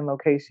I'm at in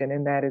location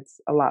and that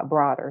it's a lot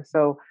broader.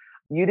 So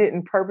you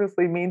didn't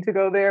purposely mean to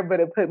go there, but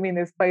it put me in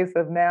this place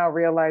of now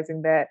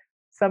realizing that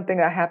something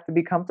I have to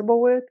be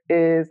comfortable with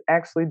is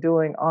actually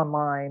doing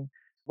online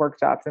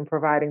workshops and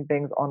providing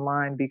things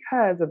online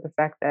because of the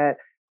fact that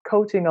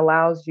coaching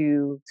allows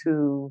you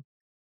to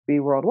be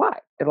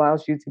worldwide. It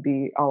allows you to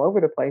be all over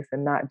the place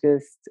and not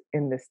just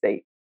in the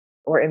state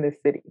or in the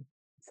city.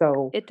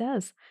 So, It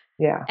does.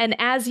 yeah. And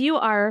as you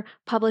are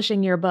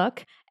publishing your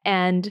book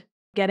and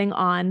getting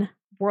on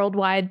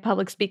worldwide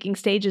public speaking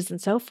stages and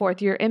so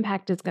forth, your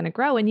impact is going to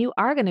grow and you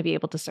are going to be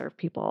able to serve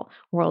people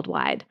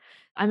worldwide.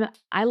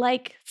 I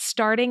like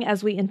starting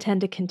as we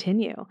intend to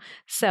continue.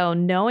 So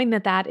knowing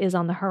that that is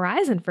on the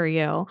horizon for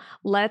you,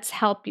 let's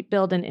help you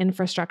build an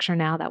infrastructure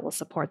now that will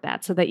support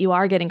that so that you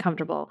are getting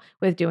comfortable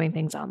with doing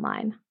things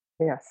online.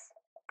 Yes,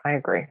 I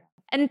agree.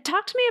 And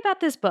talk to me about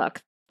this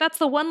book. That's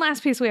the one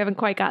last piece we haven't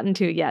quite gotten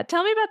to yet.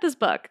 Tell me about this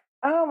book.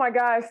 Oh my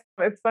gosh.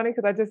 It's funny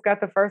because I just got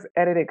the first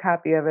edited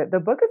copy of it. The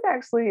book is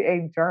actually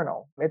a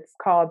journal. It's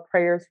called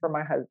Prayers for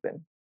My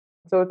Husband.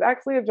 So it's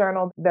actually a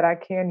journal that I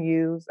can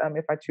use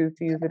if I choose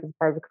to use it as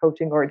part of the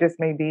coaching, or it just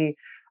may be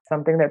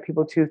something that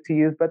people choose to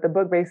use. But the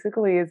book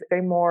basically is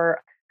a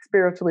more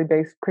spiritually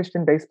based,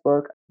 Christian based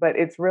book, but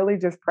it's really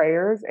just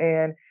prayers.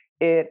 And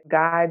it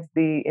guides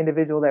the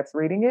individual that's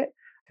reading it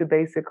to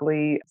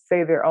basically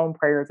say their own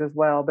prayers as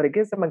well. But it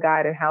gives them a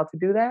guide in how to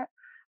do that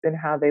and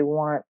how they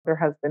want their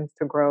husbands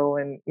to grow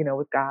and,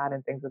 with God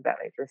and things of that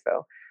nature.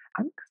 So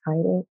I'm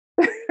excited.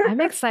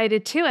 I'm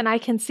excited too. And I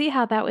can see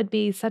how that would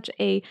be such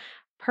a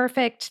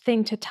perfect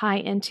thing to tie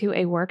into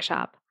a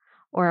workshop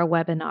or a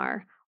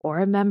webinar or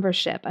a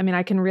membership. I mean,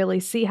 I can really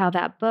see how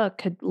that book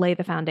could lay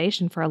the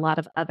foundation for a lot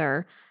of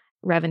other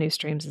revenue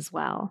streams as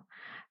well.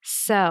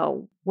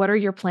 So, what are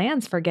your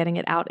plans for getting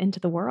it out into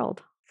the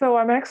world? So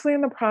I'm actually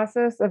in the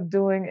process of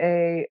doing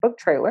a book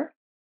trailer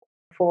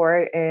for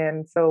it.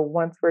 And so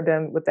once we're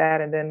done with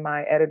that, and then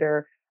my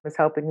editor is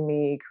helping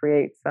me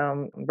create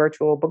some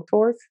virtual book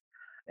tours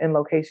in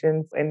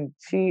locations. And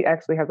she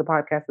actually has a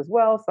podcast as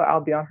well. So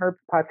I'll be on her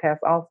podcast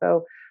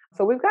also.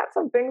 So we've got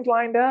some things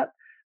lined up.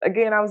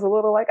 Again, I was a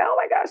little like, oh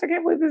my gosh, I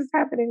can't believe this is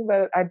happening.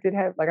 But I did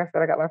have, like I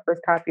said, I got my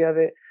first copy of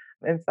it.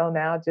 And so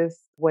now just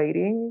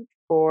waiting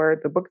for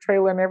the book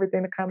trailer and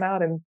everything to come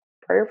out. And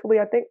prayerfully,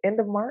 I think end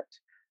of March,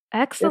 it'll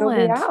be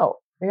Excellent. out.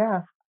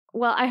 Yeah.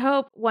 Well, I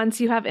hope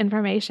once you have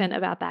information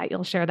about that,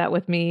 you'll share that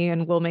with me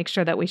and we'll make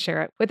sure that we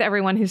share it with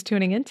everyone who's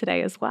tuning in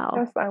today as well.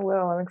 Yes, I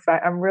will. I'm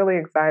excited. I'm really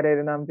excited,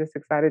 and I'm just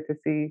excited to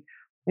see,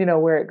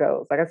 where it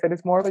goes. Like I said,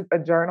 it's more of a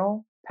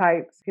journal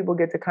type. People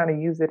get to kind of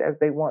use it as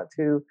they want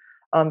to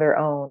on their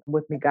own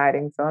with me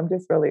guiding. So I'm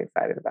just really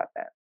excited about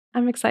that.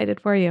 I'm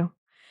excited for you.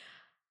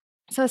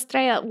 So,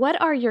 Estrella,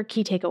 what are your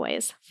key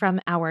takeaways from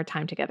our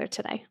time together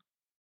today?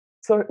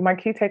 So my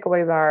key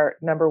takeaways are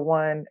number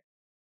one,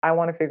 I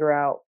want to figure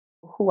out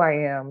who I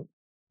am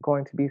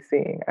going to be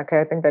seeing. Okay,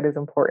 I think that is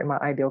important. My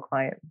ideal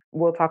client.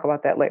 We'll talk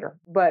about that later.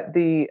 But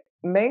the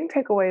main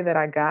takeaway that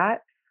I got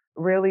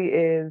really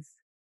is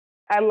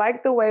I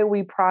like the way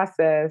we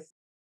process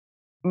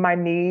my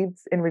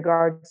needs in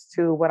regards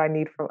to what I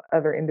need from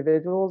other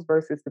individuals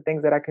versus the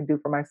things that I can do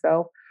for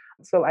myself.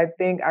 So I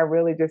think I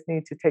really just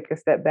need to take a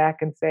step back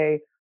and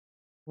say,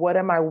 what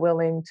am I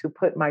willing to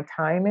put my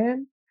time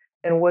in?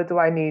 And what do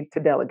I need to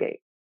delegate?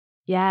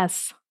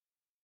 Yes.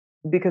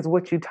 Because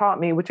what you taught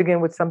me, which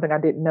again was something I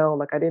didn't know,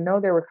 like I didn't know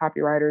there were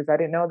copywriters, I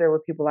didn't know there were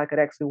people I could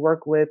actually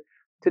work with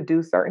to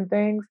do certain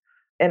things.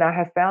 And I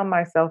have found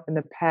myself in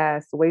the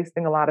past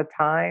wasting a lot of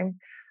time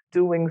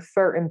doing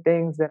certain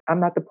things that I'm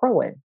not the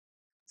pro in.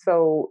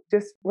 So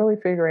just really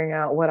figuring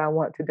out what I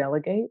want to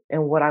delegate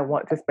and what I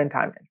want to spend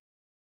time in.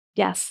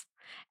 Yes.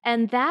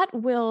 And that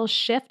will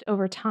shift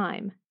over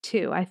time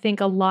too. I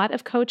think a lot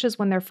of coaches,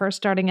 when they're first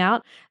starting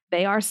out,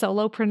 they are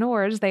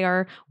solopreneurs. They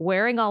are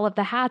wearing all of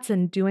the hats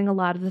and doing a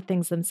lot of the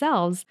things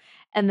themselves.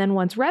 And then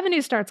once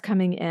revenue starts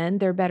coming in,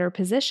 they're better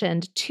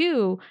positioned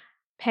to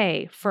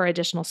pay for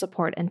additional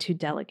support and to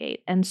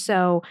delegate. And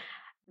so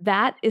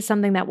that is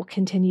something that will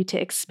continue to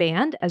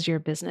expand as your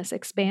business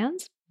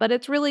expands. But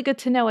it's really good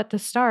to know at the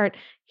start,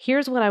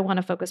 here's what I want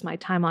to focus my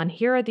time on.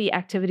 Here are the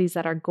activities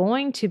that are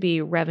going to be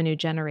revenue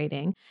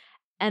generating.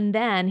 And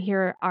then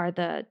here are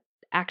the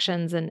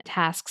actions and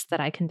tasks that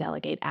I can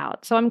delegate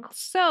out. So I'm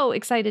so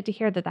excited to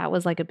hear that that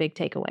was like a big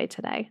takeaway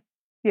today.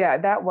 Yeah,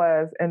 that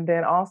was. And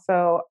then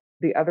also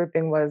the other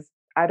thing was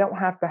I don't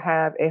have to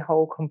have a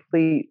whole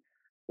complete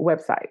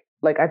website.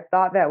 Like I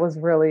thought that was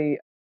really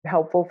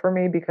helpful for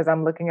me because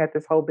I'm looking at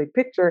this whole big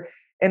picture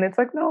and it's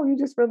like, no, you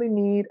just really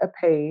need a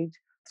page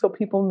so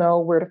people know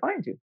where to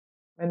find you.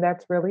 And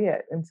that's really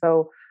it. And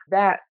so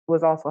that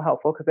was also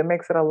helpful because it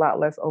makes it a lot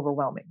less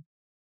overwhelming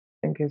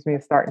and gives me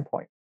a starting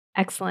point.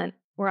 Excellent.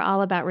 We're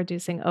all about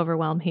reducing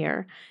overwhelm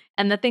here.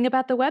 And the thing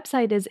about the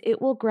website is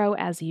it will grow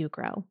as you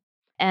grow.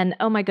 And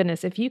oh my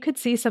goodness, if you could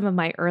see some of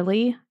my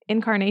early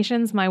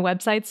incarnations, my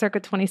website circa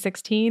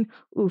 2016,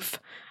 oof.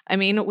 I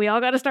mean, we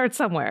all got to start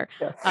somewhere.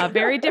 Yes.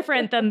 Very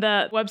different than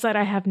the website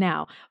I have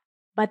now.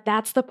 But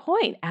that's the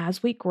point.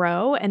 As we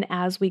grow and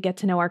as we get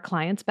to know our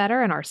clients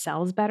better and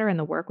ourselves better and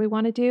the work we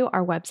want to do,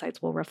 our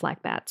websites will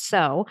reflect that.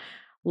 So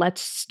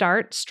let's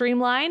start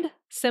streamlined,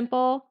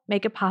 simple,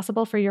 make it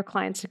possible for your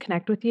clients to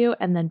connect with you,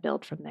 and then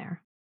build from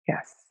there.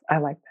 Yes, I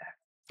like that.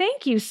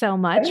 Thank you so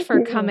much Thank for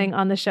you. coming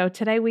on the show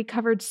today. We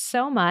covered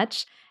so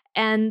much.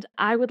 And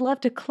I would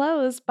love to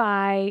close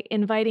by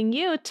inviting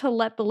you to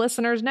let the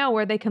listeners know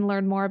where they can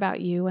learn more about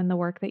you and the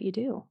work that you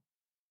do.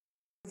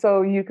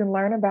 So you can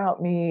learn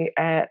about me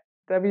at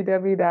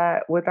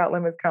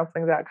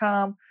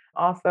www.withoutlimitscounseling.com.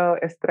 Also,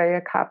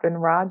 Estrella Coppin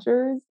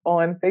Rogers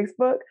on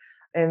Facebook.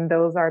 And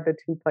those are the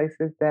two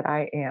places that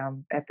I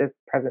am at this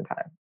present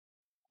time.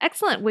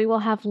 Excellent. We will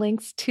have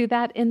links to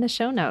that in the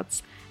show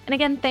notes. And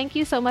again, thank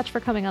you so much for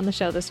coming on the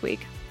show this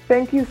week.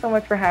 Thank you so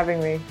much for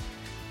having me.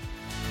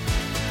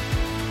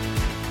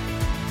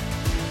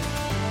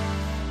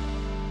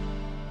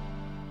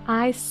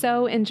 I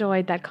so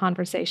enjoyed that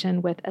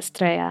conversation with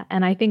Estrella.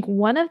 And I think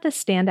one of the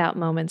standout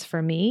moments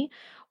for me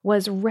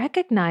was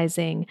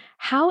recognizing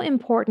how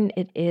important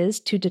it is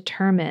to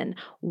determine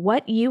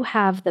what you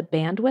have the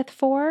bandwidth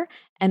for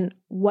and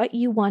what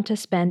you want to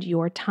spend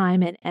your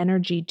time and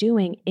energy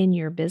doing in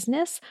your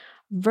business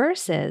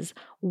versus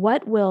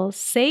what will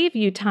save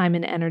you time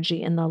and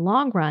energy in the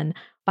long run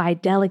by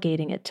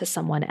delegating it to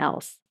someone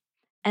else.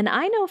 And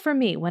I know for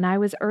me, when I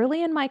was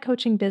early in my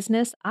coaching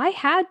business, I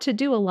had to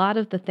do a lot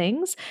of the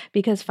things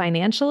because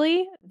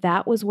financially,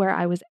 that was where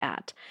I was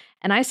at.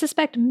 And I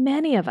suspect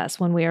many of us,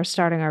 when we are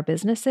starting our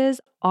businesses,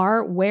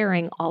 are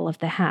wearing all of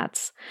the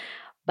hats.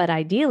 But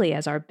ideally,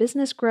 as our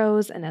business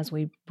grows and as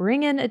we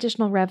bring in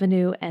additional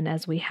revenue and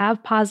as we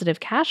have positive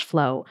cash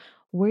flow,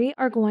 we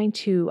are going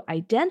to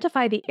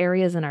identify the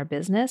areas in our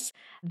business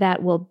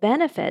that will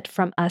benefit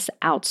from us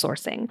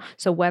outsourcing.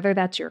 So whether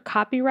that's your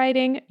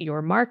copywriting,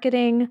 your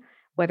marketing,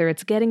 whether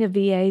it's getting a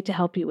VA to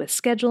help you with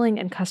scheduling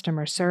and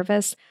customer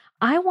service,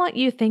 I want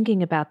you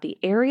thinking about the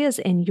areas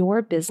in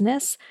your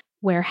business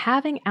where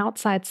having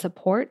outside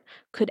support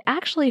could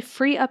actually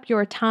free up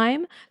your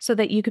time so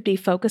that you could be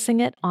focusing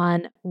it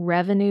on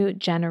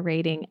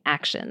revenue-generating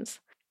actions.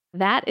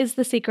 That is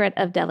the secret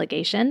of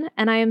delegation,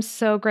 and I am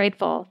so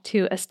grateful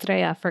to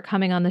Estrella for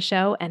coming on the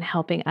show and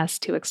helping us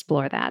to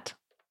explore that.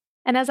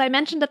 And as I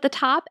mentioned at the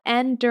top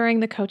and during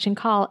the coaching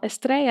call,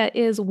 Estrella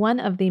is one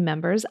of the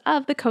members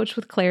of the Coach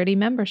with Clarity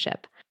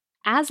membership.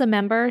 As a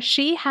member,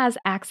 she has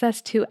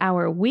access to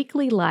our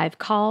weekly live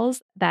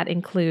calls that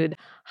include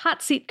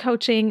hot seat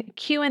coaching,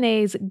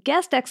 Q&As,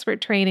 guest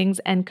expert trainings,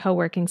 and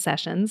co-working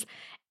sessions.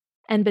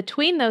 And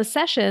between those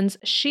sessions,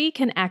 she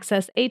can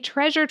access a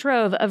treasure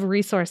trove of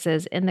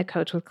resources in the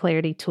Coach with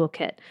Clarity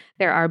toolkit.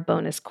 There are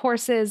bonus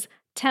courses,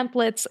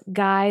 templates,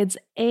 guides,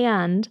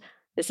 and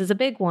this is a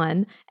big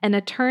one, an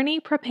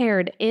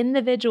attorney-prepared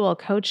individual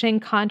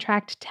coaching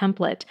contract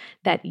template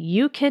that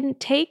you can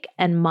take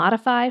and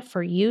modify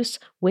for use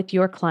with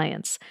your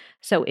clients.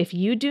 So if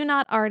you do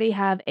not already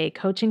have a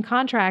coaching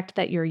contract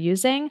that you're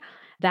using,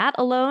 that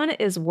alone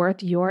is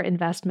worth your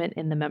investment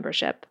in the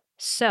membership.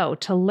 So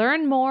to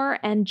learn more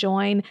and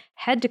join,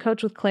 head to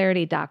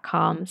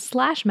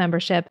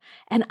coachwithclarity.com/membership,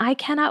 and I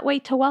cannot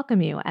wait to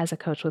welcome you as a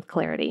Coach with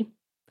Clarity.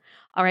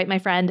 All right, my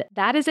friend,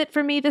 that is it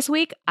for me this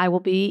week. I will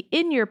be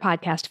in your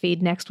podcast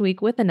feed next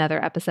week with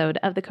another episode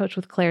of the Coach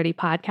with Clarity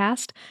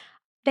podcast.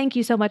 Thank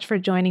you so much for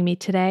joining me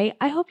today.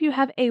 I hope you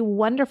have a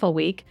wonderful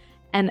week.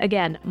 And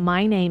again,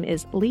 my name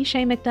is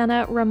Lishay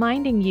McDonough,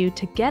 reminding you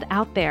to get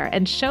out there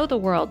and show the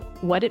world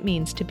what it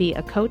means to be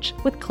a coach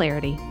with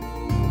clarity.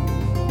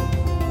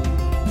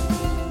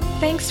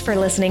 Thanks for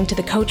listening to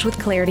the Coach with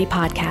Clarity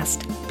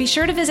podcast. Be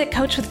sure to visit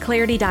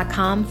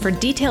coachwithclarity.com for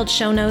detailed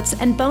show notes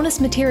and bonus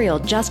material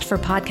just for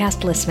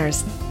podcast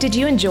listeners. Did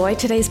you enjoy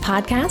today's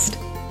podcast?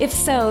 If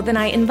so, then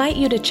I invite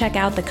you to check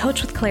out the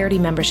Coach with Clarity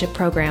membership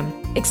program,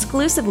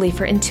 exclusively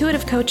for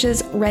intuitive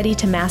coaches ready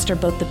to master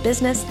both the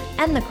business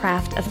and the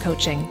craft of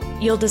coaching.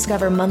 You'll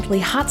discover monthly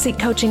hot seat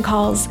coaching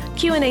calls,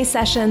 Q&A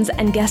sessions,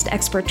 and guest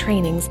expert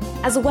trainings,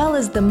 as well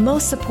as the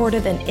most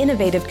supportive and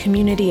innovative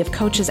community of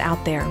coaches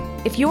out there.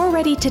 If you're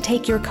ready to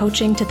take your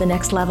coaching to the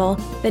next level,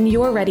 then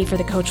you're ready for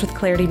the Coach with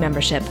Clarity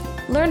membership.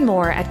 Learn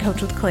more at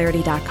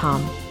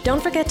coachwithclarity.com.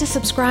 Don't forget to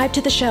subscribe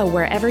to the show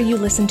wherever you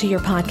listen to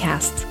your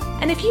podcasts.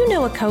 And if you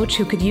know a coach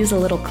who could use a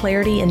little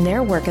clarity in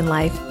their work and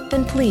life,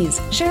 then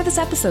please share this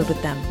episode with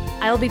them.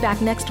 I'll be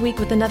back next week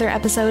with another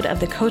episode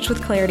of the Coach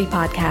with Clarity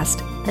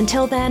podcast.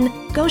 Until then,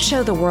 go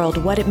show the world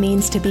what it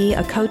means to be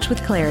a coach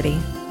with clarity.